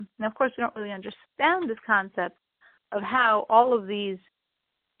Now, of course, we don't really understand this concept of how all of these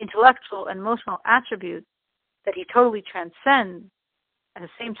intellectual and emotional attributes that he totally transcends, at the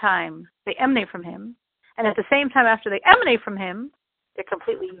same time, they emanate from him. And at the same time, after they emanate from him, they're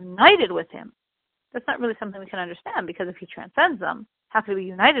completely united with him. That's not really something we can understand, because if he transcends them, how could he be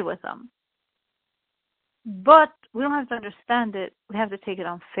united with them? But we don't have to understand it. We have to take it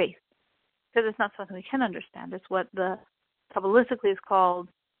on faith, because it's not something we can understand. It's what the Kabbalistically is called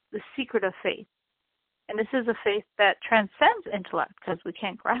the secret of faith. And this is a faith that transcends intellect, because we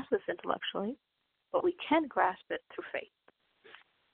can't grasp this intellectually, but we can grasp it through faith.